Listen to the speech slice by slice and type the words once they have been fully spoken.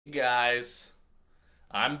Guys,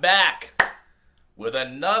 I'm back with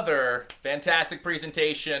another fantastic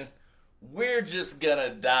presentation. We're just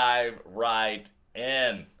gonna dive right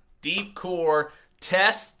in. Deep core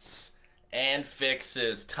tests and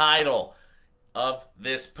fixes. Title of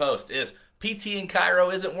this post is PT in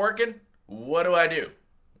Chiro isn't working. What do I do?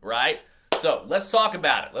 Right? So let's talk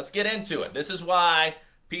about it. Let's get into it. This is why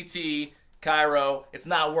PT Chiro, it's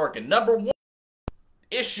not working. Number one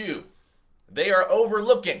issue they are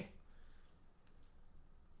overlooking.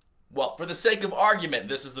 Well, for the sake of argument,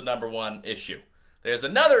 this is the number one issue. There's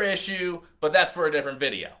another issue, but that's for a different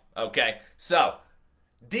video. Okay, so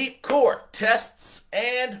deep core tests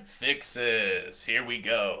and fixes. Here we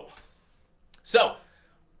go. So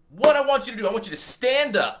what I want you to do, I want you to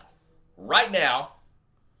stand up right now.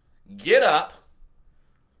 Get up.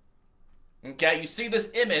 Okay, you see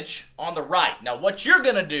this image on the right. Now what you're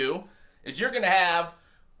going to do is you're going to have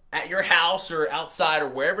at your house or outside or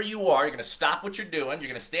wherever you are, you're going to stop what you're doing. You're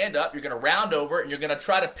going to stand up. You're going to round over, and you're going to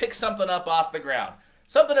try to pick something up off the ground.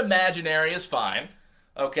 Something imaginary is fine.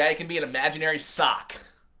 Okay? It can be an imaginary sock.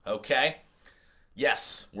 Okay?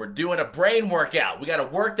 Yes, we're doing a brain workout. We got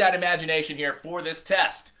to work that imagination here for this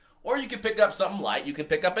test. Or you can pick up something light. You can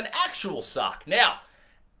pick up an actual sock. Now,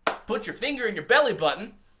 put your finger in your belly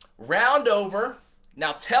button. Round over.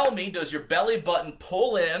 Now tell me, does your belly button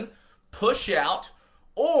pull in, push out,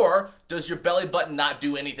 or does your belly button not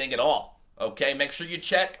do anything at all? Okay, make sure you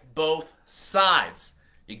check both sides.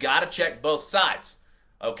 You got to check both sides.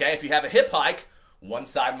 Okay, if you have a hip hike, one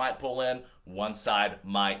side might pull in, one side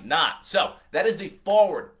might not. So that is the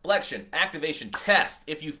forward flexion activation test.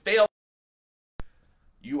 If you fail,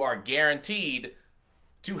 you are guaranteed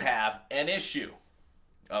to have an issue.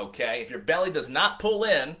 Okay, if your belly does not pull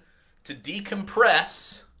in to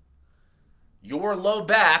decompress your low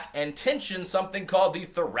back and tension something called the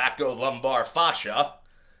thoracolumbar fascia,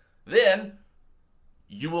 then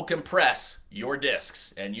you will compress your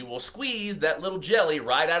discs and you will squeeze that little jelly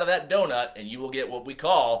right out of that donut and you will get what we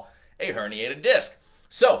call a herniated disc.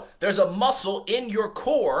 So there's a muscle in your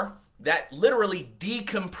core that literally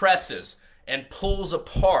decompresses and pulls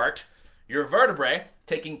apart your vertebrae,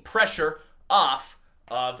 taking pressure off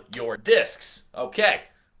of your discs. Okay,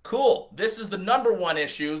 cool. This is the number one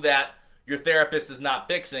issue that your therapist is not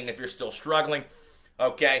fixing if you're still struggling.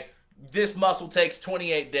 Okay, this muscle takes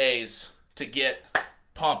 28 days to get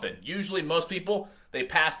pumping. Usually most people, they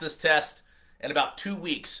pass this test in about 2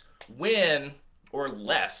 weeks when, or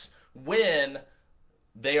less, when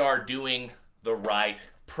they are doing the right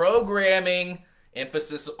programming,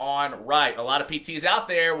 emphasis on right. A lot of PTs out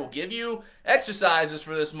there will give you exercises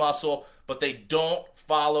for this muscle, but they don't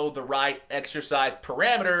follow the right exercise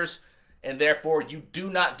parameters, and therefore you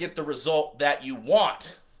do not get the result that you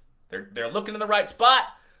want. They're looking in the right spot,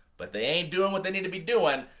 but they ain't doing what they need to be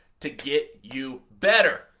doing to get you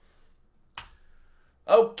better.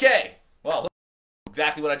 Okay, well,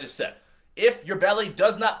 exactly what I just said. If your belly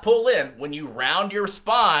does not pull in when you round your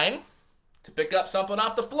spine to pick up something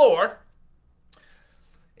off the floor,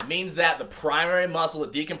 it means that the primary muscle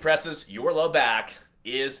that decompresses your low back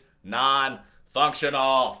is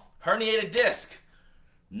non-functional. Herniated disc,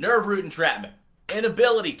 nerve root entrapment,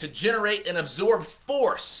 inability to generate and absorb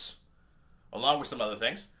force, along with some other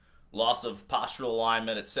things, loss of postural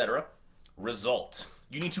alignment, etc. Result.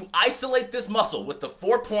 You need to isolate this muscle with the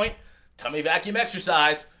 4-point tummy vacuum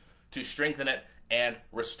exercise to strengthen it and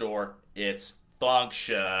restore its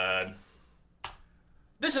function.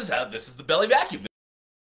 This is the belly vacuum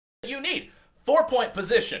that you need. 4-point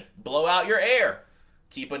position. Blow out your air.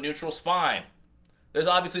 Keep a neutral spine. There's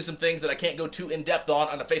obviously some things that I can't go too in-depth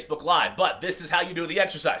on a Facebook Live, but this is how you do the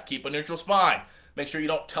exercise. Keep a neutral spine. Make sure you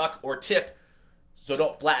don't tuck or tip, so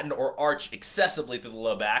don't flatten or arch excessively through the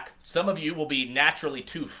low back. Some of you will be naturally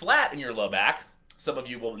too flat in your low back. Some of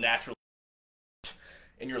you will naturally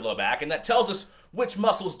in your low back, and that tells us which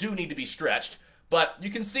muscles do need to be stretched. But you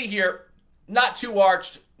can see here, not too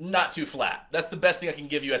arched, not too flat. That's the best thing I can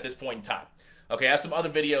give you at this point in time. Okay, I have some other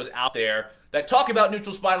videos out there that talk about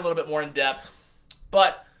neutral spine a little bit more in depth.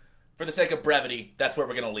 But for the sake of brevity, that's where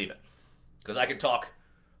we're going to leave it. Because I could talk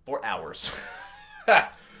for hours.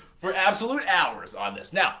 For absolute hours on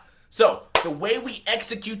this. Now, so the way we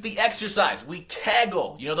execute the exercise, we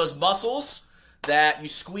kegel. You know those muscles that you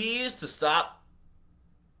squeeze to stop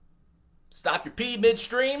your pee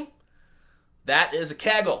midstream? That is a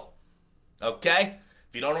kegel. Okay?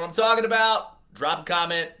 If you don't know what I'm talking about, drop a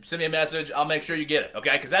comment, send me a message. I'll make sure you get it.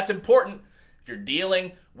 Okay? Because that's important if you're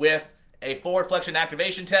dealing with a forward flexion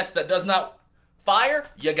activation test that does not fire.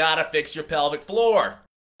 You gotta fix your pelvic floor.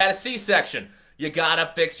 At a C-section, you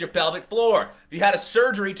gotta fix your pelvic floor. If you had a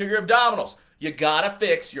surgery to your abdominals, you gotta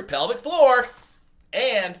fix your pelvic floor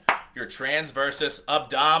and your transversus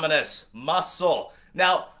abdominis muscle.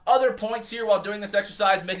 Now, other points here while doing this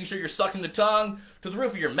exercise, making sure you're sucking the tongue to the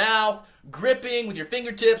roof of your mouth, gripping with your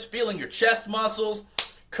fingertips, feeling your chest muscles,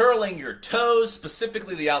 curling your toes,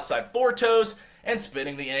 specifically the outside foretoes, and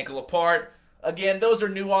spinning the ankle apart. Again, those are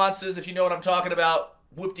nuances if you know what I'm talking about.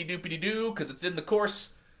 Whoop-de-doop-de-doo, because it's in the course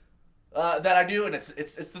that I do, and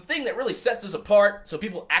it's the thing that really sets us apart so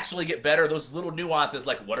people actually get better. Those little nuances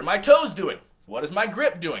like, what are my toes doing? What is my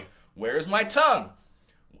grip doing? Where is my tongue?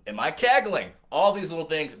 Am I kegling? All these little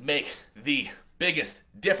things make the biggest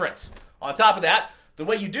difference. On top of that, the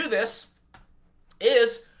way you do this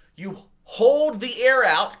is you hold the air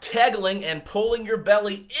out, kegling and pulling your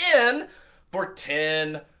belly in for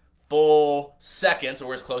 10 full seconds,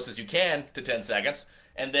 or as close as you can to 10 seconds.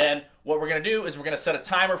 And then what we're going to do is we're going to set a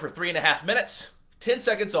timer for 3.5 minutes, 10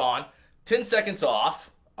 seconds on, 10 seconds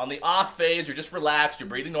off. On the off phase, you're just relaxed, you're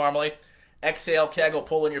breathing normally. Exhale, kegel,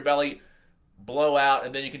 pull in your belly, blow out,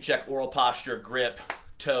 and then you can check oral posture, grip,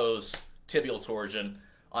 toes, tibial torsion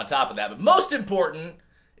on top of that. But most important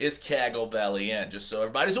is kegel belly in. Just so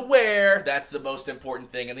everybody's aware, that's the most important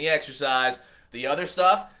thing in the exercise. The other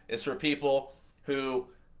stuff is for people who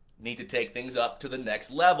need to take things up to the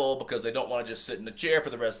next level because they don't want to just sit in the chair for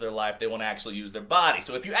the rest of their life. They want to actually use their body.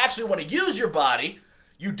 So if you actually want to use your body,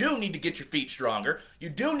 you do need to get your feet stronger. You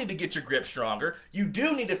do need to get your grip stronger. You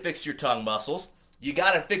do need to fix your tongue muscles. You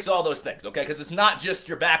got to fix all those things, okay? Because it's not just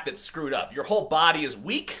your back that's screwed up. Your whole body is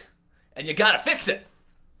weak, and you got to fix it,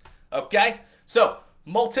 okay? So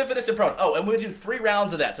multifidus and prone. Oh, and we'll do 3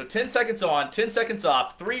 rounds of that. So 10 seconds on, 10 seconds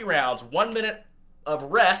off, 3 rounds, 1 minute of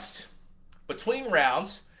rest between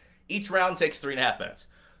rounds. Each round takes 3.5 minutes.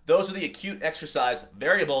 Those are the acute exercise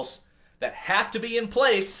variables that have to be in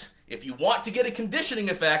place if you want to get a conditioning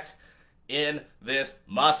effect in this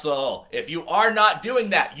muscle. If you are not doing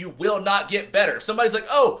that, you will not get better. If somebody's like,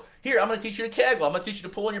 oh, here, I'm going to teach you to kegel, I'm going to teach you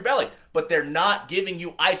to pull in your belly, but they're not giving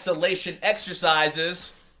you isolation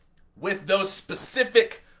exercises with those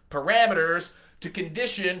specific parameters to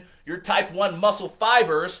condition your type 1 muscle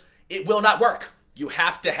fibers, it will not work. You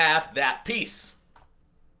have to have that piece.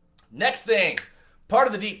 Next thing, part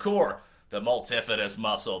of the deep core, the multifidus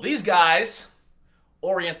muscle. These guys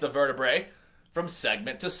orient the vertebrae from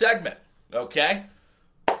segment to segment, okay?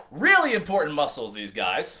 Really important muscles, these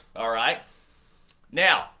guys, all right?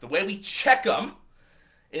 Now, the way we check them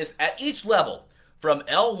is at each level, from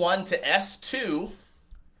L1 to S2,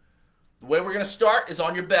 the way we're going to start is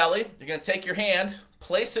on your belly. You're going to take your hand,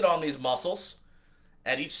 place it on these muscles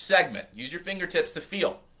at each segment. Use your fingertips to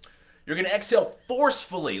feel. You're going to exhale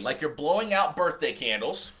forcefully like you're blowing out birthday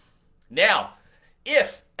candles. Now,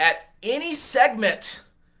 if at any segment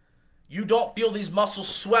you don't feel these muscles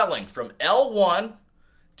swelling from L1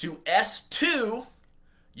 to S2,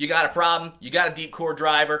 you got a problem. You got a deep core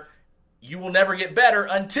driver. You will never get better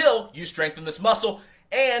until you strengthen this muscle.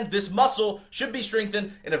 And this muscle should be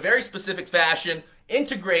strengthened in a very specific fashion,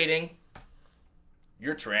 integrating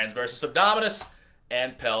your transversus abdominis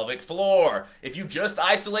and pelvic floor. If you just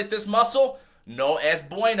isolate this muscle, no es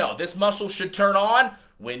bueno. This muscle should turn on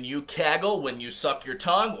when you kegel, when you suck your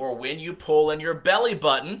tongue, or when you pull in your belly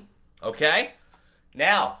button, okay?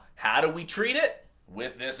 Now, how do we treat it?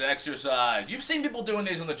 With this exercise. You've seen people doing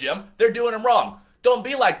these in the gym. They're doing them wrong. Don't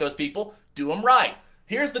be like those people. Do them right.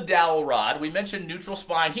 Here's the dowel rod. We mentioned neutral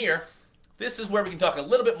spine here. This is where we can talk a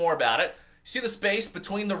little bit more about it. See the space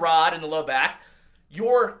between the rod and the low back?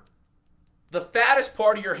 The fattest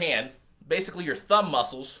part of your hand, basically your thumb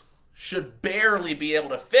muscles, should barely be able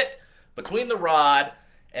to fit between the rod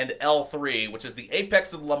and L3, which is the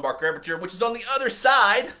apex of the lumbar curvature, which is on the other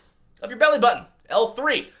side of your belly button,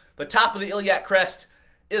 L3. The top of the iliac crest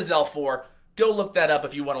is L4. Go look that up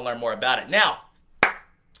if you want to learn more about it. Now,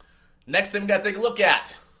 next thing we got to take a look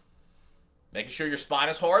at, making sure your spine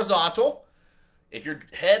is horizontal. If your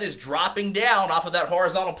head is dropping down off of that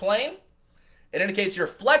horizontal plane, it indicates you're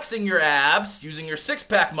flexing your abs using your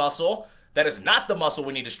six-pack muscle. That is not the muscle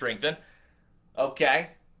we need to strengthen. Okay,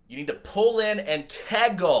 you need to pull in and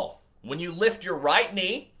kegel. When you lift your right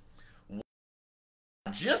knee,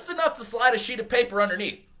 just enough to slide a sheet of paper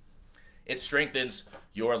underneath, it strengthens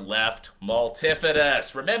your left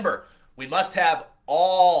multifidus. Remember, we must have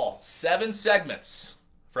all 7 segments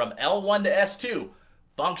from L1 to S2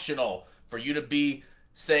 functional for you to be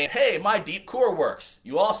saying, hey, my deep core works.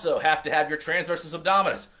 You also have to have your transversus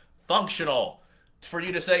abdominis functional for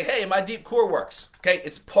you to say, hey, my deep core works. Okay,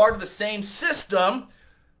 it's part of the same system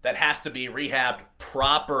that has to be rehabbed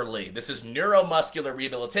properly. This is neuromuscular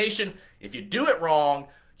rehabilitation. If you do it wrong,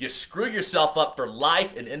 you screw yourself up for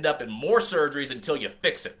life and end up in more surgeries until you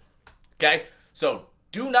fix it. Okay? So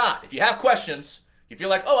do not, if you have questions, you feel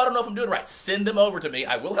like, oh, I don't know if I'm doing it right, send them over to me.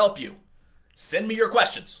 I will help you. Send me your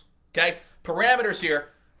questions. Okay? Parameters here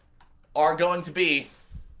are going to be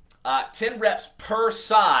 10 reps per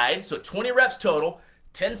side, so 20 reps total,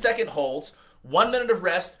 10-second holds, 1 minute of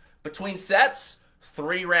rest between sets,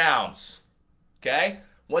 3 rounds. Okay?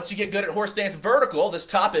 Once you get good at horse stance vertical, this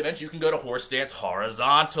top image, you can go to horse stance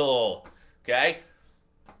horizontal. Okay?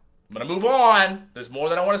 I'm going to move on. There's more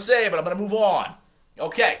that I want to say, but I'm going to move on.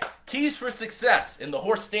 Okay, keys for success in the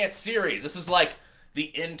horse stance series. This is like the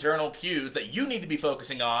internal cues that you need to be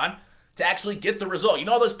focusing on to actually get the result. You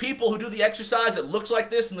know those people who do the exercise that looks like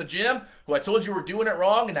this in the gym, who I told you were doing it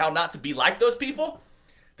wrong and how not to be like those people?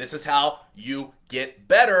 This is how you get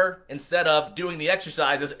better instead of doing the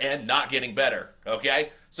exercises and not getting better,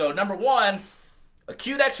 okay? So number 1,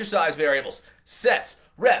 acute exercise variables, sets,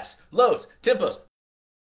 reps, loads, tempos.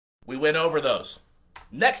 We went over those.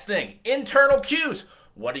 Next thing, internal cues.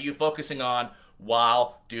 What are you focusing on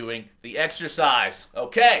while doing the exercise?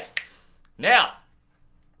 Okay, now,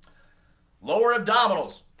 lower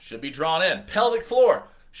abdominals should be drawn in. Pelvic floor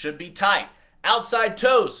should be tight. Outside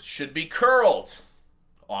toes should be curled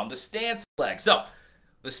on the stance leg. So,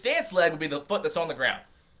 the stance leg would be the foot that's on the ground.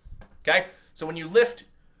 Okay, so when you lift,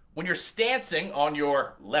 when you're stancing on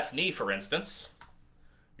your left knee, for instance,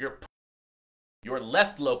 your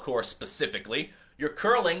left low core specifically, you're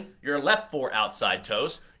curling your left 4 outside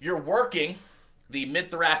toes. You're working the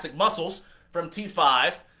mid-thoracic muscles from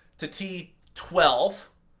T5 to T12,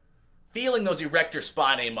 feeling those erector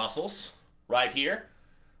spinae muscles right here,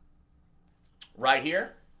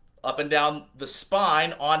 up and down the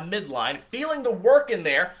spine on midline, feeling the work in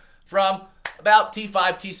there from about T5,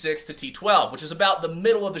 T6 to T12, which is about the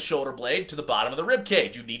middle of the shoulder blade to the bottom of the rib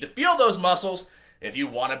cage. You need to feel those muscles if you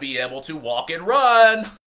want to be able to walk and run.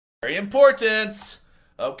 Very important.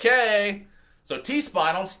 Okay. So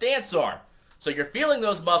T-spine on stance arm. So you're feeling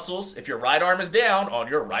those muscles if your right arm is down on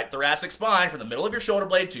your right thoracic spine from the middle of your shoulder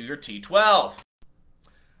blade to your T12.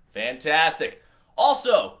 Fantastic.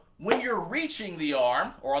 Also, when you're reaching the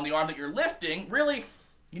arm or on the arm that you're lifting, really,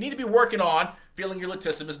 you need to be working on feeling your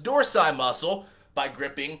latissimus dorsi muscle by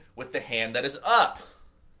gripping with the hand that is up.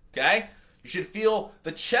 Okay? You should feel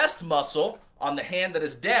the chest muscle on the hand that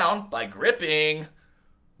is down by gripping.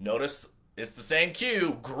 Notice it's the same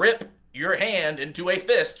cue. Grip your hand into a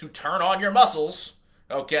fist to turn on your muscles.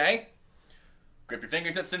 Okay? Grip your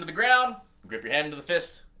fingertips into the ground. Grip your hand into the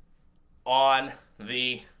fist on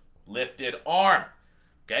the lifted arm.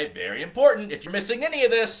 Okay? Very important. If you're missing any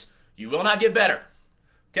of this, you will not get better.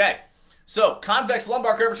 Okay? So, convex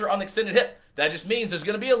lumbar curvature on the extended hip. That just means there's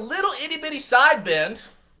going to be a little itty-bitty side bend,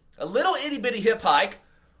 a little itty-bitty hip hike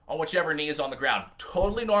on whichever knee is on the ground.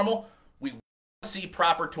 Totally normal. We want to see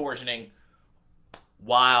proper torsioning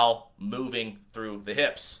while moving through the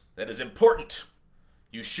hips. That is important.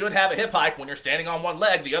 You should have a hip hike when you're standing on one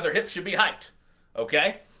leg. The other hip should be hiked.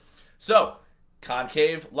 Okay? So,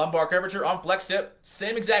 concave lumbar curvature on flexed hip,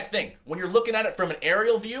 same exact thing. When you're looking at it from an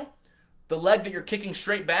aerial view, the leg that you're kicking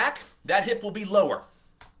straight back, that hip will be lower.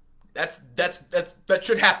 That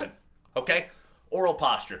should happen. Okay? Oral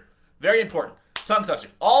posture. Very important. Tongue touching.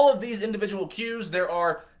 All of these individual cues, there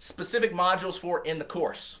are specific modules for in the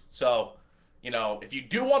course. So, you know, if you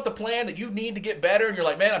do want the plan that you need to get better and you're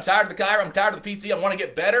like, man, I'm tired of the chiro, I'm tired of the PT, I want to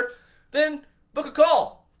get better, then book a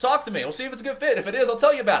call. Talk to me. We'll see if it's a good fit. If it is, I'll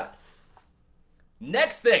tell you about it.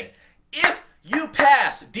 Next thing, if you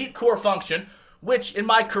pass deep core function, which in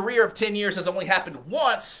my career of 10 years has only happened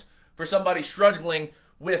once for somebody struggling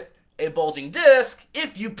with a bulging disc,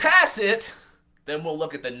 if you pass it, then we'll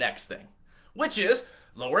look at the next thing, which is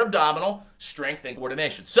lower abdominal strength and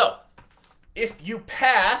coordination. So, if you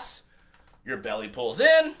pass, your belly pulls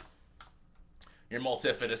in, your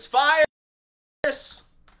multifidus fires,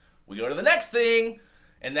 we go to the next thing,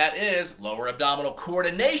 and that is lower abdominal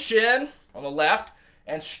coordination on the left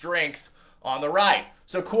and strength on the right.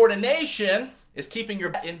 So coordination is keeping your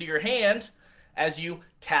back into your hand as you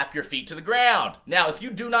tap your feet to the ground. Now, if you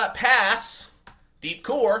do not pass deep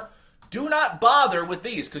core, do not bother with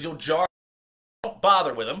these because you'll jar. Don't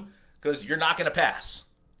bother with them because you're not going to pass.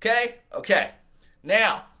 Okay? Okay.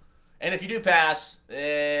 Now, and if you do pass,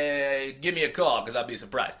 give me a call because I'd be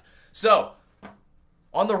surprised. So,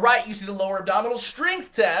 on the right, you see the lower abdominal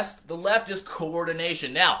strength test. The left is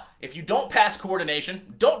coordination. Now, if you don't pass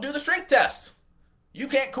coordination, don't do the strength test. You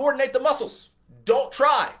can't coordinate the muscles. Don't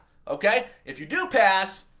try. Okay? If you do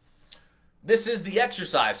pass, this is the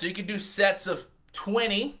exercise. So you can do sets of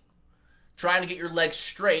 20, trying to get your legs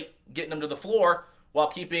straight, getting them to the floor, while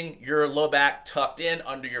keeping your low back tucked in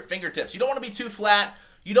under your fingertips. You don't want to be too flat.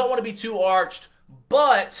 You don't want to be too arched,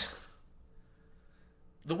 but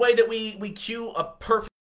the way that we cue a perfect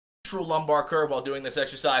neutral lumbar curve while doing this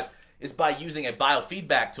exercise is by using a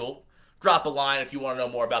biofeedback tool. Drop a line if you want to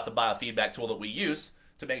know more about the biofeedback tool that we use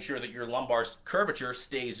to make sure that your lumbar curvature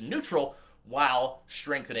stays neutral while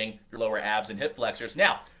strengthening your lower abs and hip flexors.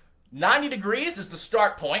 Now, 90 degrees is the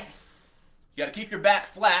start point. You got to keep your back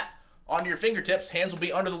flat onto your fingertips. Hands will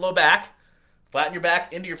be under the low back. Flatten your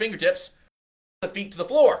back into your fingertips. The feet to the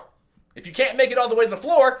floor. If you can't make it all the way to the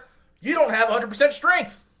floor, you don't have 100%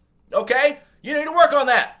 strength. Okay? You need to work on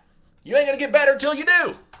that. You ain't going to get better until you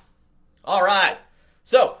do. All right.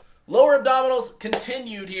 So, lower abdominals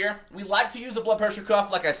continued here. We like to use a blood pressure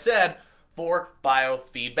cuff, like I said, for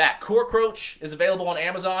biofeedback. Core Coach is available on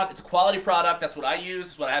Amazon. It's a quality product. That's what I use.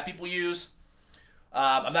 It's what I have people use.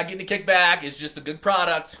 I'm not getting a kickback. It's just a good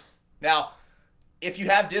product. Now, if you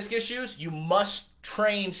have disc issues, you must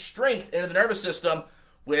train strength into the nervous system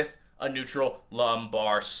with a neutral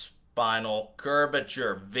lumbar spinal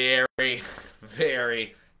curvature. Very,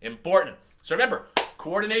 very important. So remember,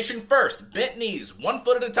 coordination first. Bent knees, 1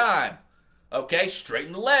 foot at a time. Okay,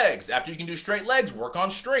 straighten the legs. After you can do straight legs, work on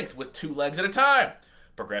strength with 2 legs at a time.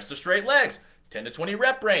 Progress to straight legs, 10 to 20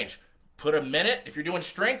 rep range. Put a minute, if you're doing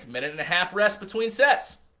strength, minute and a half rest between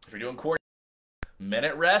sets. If you're doing coordination,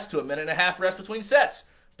 minute rest to a minute and a half rest between sets.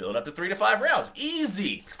 Build up to 3 to 5 rounds.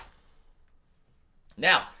 Easy.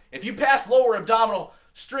 Now, if you pass lower abdominal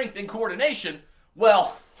strength and coordination,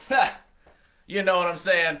 well, you know what I'm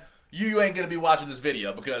saying. You ain't going to be watching this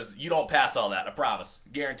video because you don't pass all that, I promise.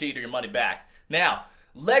 Guaranteed or your money back. Now,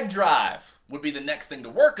 leg drive would be the next thing to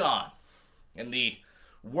work on in the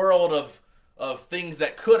world of things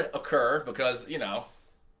that could occur because, you know,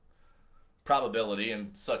 probability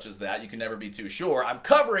and such as that. You can never be too sure. I'm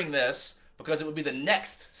covering this because it would be the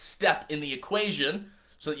next step in the equation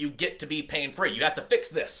so that you get to be pain-free. You have to fix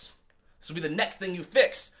this. This will be the next thing you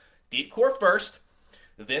fix. Deep core first,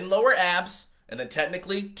 then lower abs, and then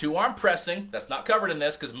technically 2-arm pressing. That's not covered in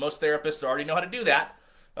this because most therapists already know how to do that.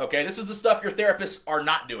 Okay, this is the stuff your therapists are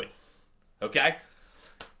not doing. Okay?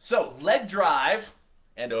 So, leg drive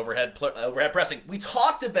and overhead pressing. We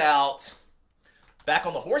talked about, back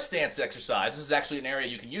on the horse stance exercise, this is actually an area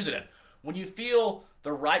you can use it in. When you feel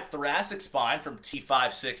the right thoracic spine from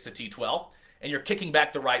T5-6 to T12, and you're kicking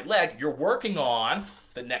back the right leg, you're working on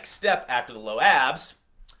the next step after the low abs,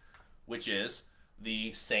 which is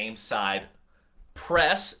the same side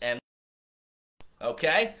press. And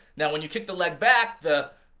okay, now when you kick the leg back,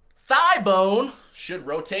 the thigh bone should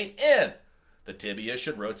rotate in. The tibia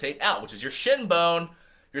should rotate out, which is your shin bone.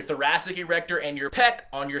 Your thoracic erector and your pec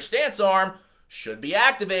on your stance arm should be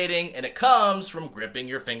activating, and it comes from gripping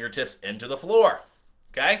your fingertips into the floor.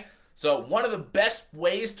 Okay? So one of the best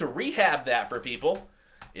ways to rehab that for people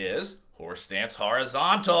is horse stance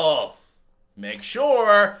horizontal. Make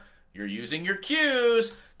sure you're using your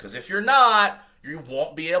cues, because if you're not, you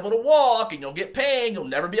won't be able to walk and you'll get pain. You'll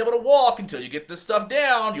never be able to walk until you get this stuff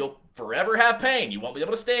down. You'll forever have pain. You won't be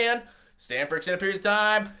able to stand for extended periods of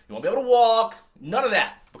time. You won't be able to walk. None of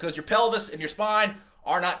that, because your pelvis and your spine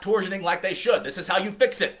are not torsioning like they should. This is how you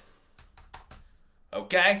fix it.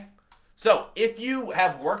 Okay? So, if you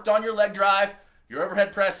have worked on your leg drive, your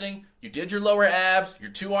overhead pressing, you did your lower abs,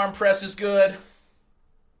 your 2-arm press is good,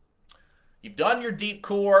 you've done your deep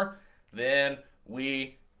core, then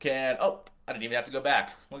we can, oh, I didn't even have to go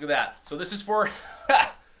back. Look at that. So this is for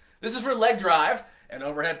this is for leg drive and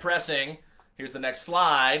overhead pressing. Here's the next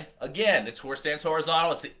slide. Again, it's horse stance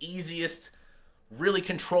horizontal. It's the easiest, really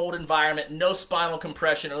controlled environment. No spinal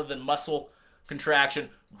compression other than muscle contraction.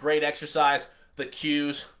 Great exercise. The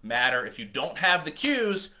cues matter. If you don't have the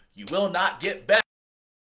cues, you will not get better.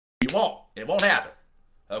 You won't. It won't happen.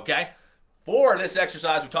 Okay? For this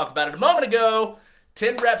exercise, we talked about it a moment ago.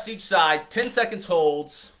 10 reps each side, 10 seconds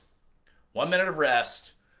holds, 1 minute of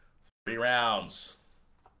rest, 3 rounds.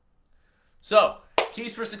 So,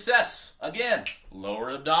 keys for success. Again,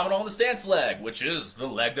 lower abdominal on the stance leg, which is the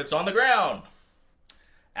leg that's on the ground.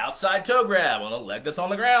 Outside toe grab on the leg that's on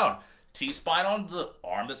the ground. T-spine on the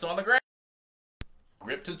arm that's on the ground.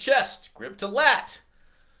 Grip to chest, grip to lat.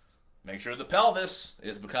 Make sure the pelvis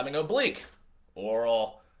is becoming oblique.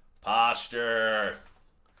 Oral posture.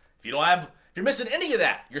 If you're missing any of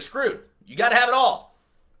that, you're screwed. You got to have it all.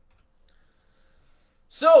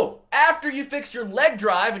 So, after you fix your leg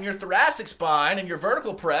drive and your thoracic spine and your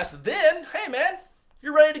vertical press, then, hey man,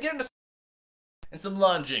 you're ready to get into and some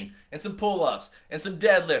lunging and some pull-ups and some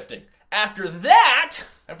deadlifting. After that,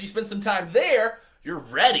 after you spend some time there, you're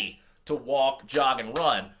ready to walk, jog, and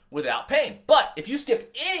run without pain. But if you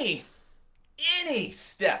skip any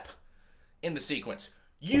step in the sequence,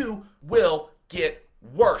 you will get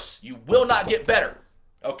worse. You will not get better.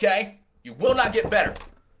 Okay? You will not get better.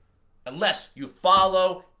 unless you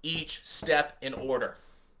follow each step in order.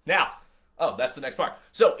 Now, oh, that's the next part.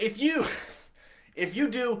 So if you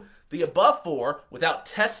do the above 4 without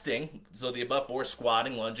testing, so the above 4,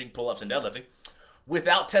 squatting, lunging, pull-ups, and deadlifting,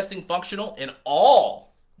 without testing functional in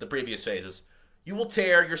all the previous phases, you will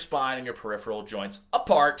tear your spine and your peripheral joints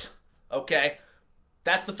apart, okay?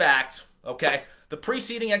 That's the fact, okay? The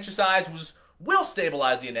preceding exercise will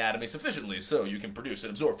stabilize the anatomy sufficiently so you can produce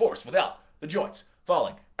and absorb force without the joints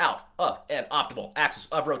falling out of an optimal axis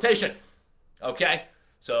of rotation, okay?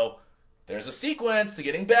 So there's a sequence to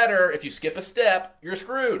getting better. If you skip a step, you're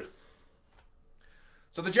screwed.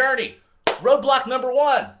 So the journey, roadblock number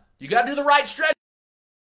 1, you got to do the right stretch.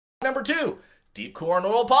 Number 2, deep core and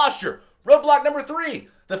oral posture. Roadblock number 3,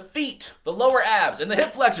 the feet, the lower abs, and the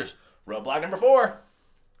hip flexors. Roadblock number 4,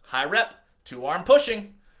 high rep, 2-arm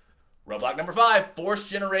pushing. Roadblock number 5, force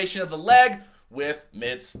generation of the leg with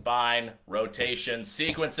mid-spine rotation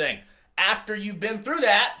sequencing. After you've been through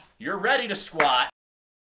that, you're ready to squat,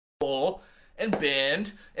 pull, and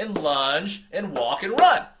bend, and lunge, and walk and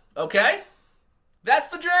run. Okay? That's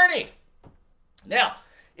the journey. Now,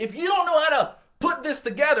 if you don't know how to put this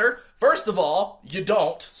together, first of all, you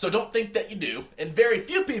don't, so don't think that you do, and very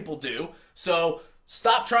few people do, so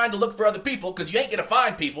stop trying to look for other people, because you ain't going to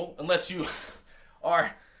find people unless you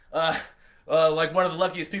are like one of the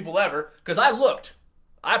luckiest people ever, because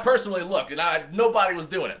I personally looked, and nobody was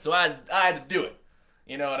doing it, so I had to do it,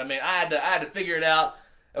 you know what I mean? I had to figure it out,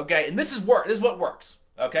 okay, and this is what works,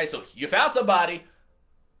 okay, so you found somebody,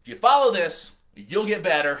 if you follow this, you'll get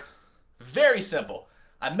better, very simple.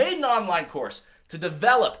 I made an online course to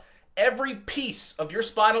develop every piece of your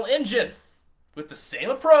spinal engine with the same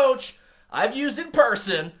approach I've used in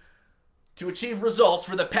person to achieve results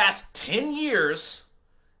for the past 10 years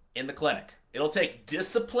in the clinic. It'll take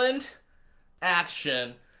disciplined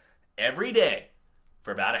action every day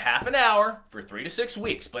for about a half an hour for 3 to 6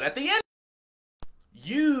 weeks. But at the end,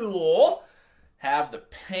 you'll have the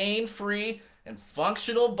pain-free and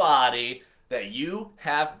functional body that you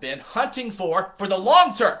have been hunting for the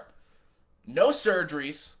long term. No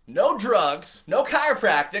surgeries, no drugs, no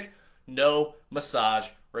chiropractic, no massage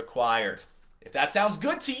required. If that sounds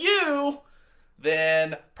good to you,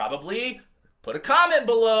 then probably put a comment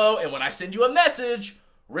below, and when I send you a message,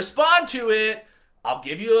 respond to it. I'll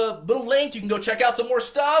give you a little link. You can go check out some more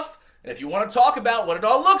stuff. And if you want to talk about what it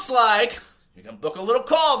all looks like, you can book a little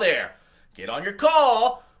call there. Get on your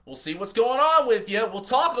call. We'll see what's going on with you. We'll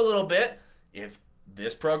talk a little bit. If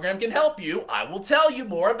this program can help you, I will tell you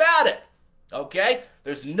more about it. Okay?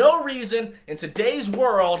 There's no reason in today's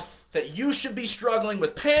world that you should be struggling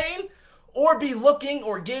with pain or be looking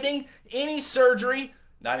or getting any surgery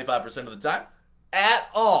 95% of the time at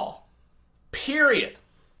all. Period.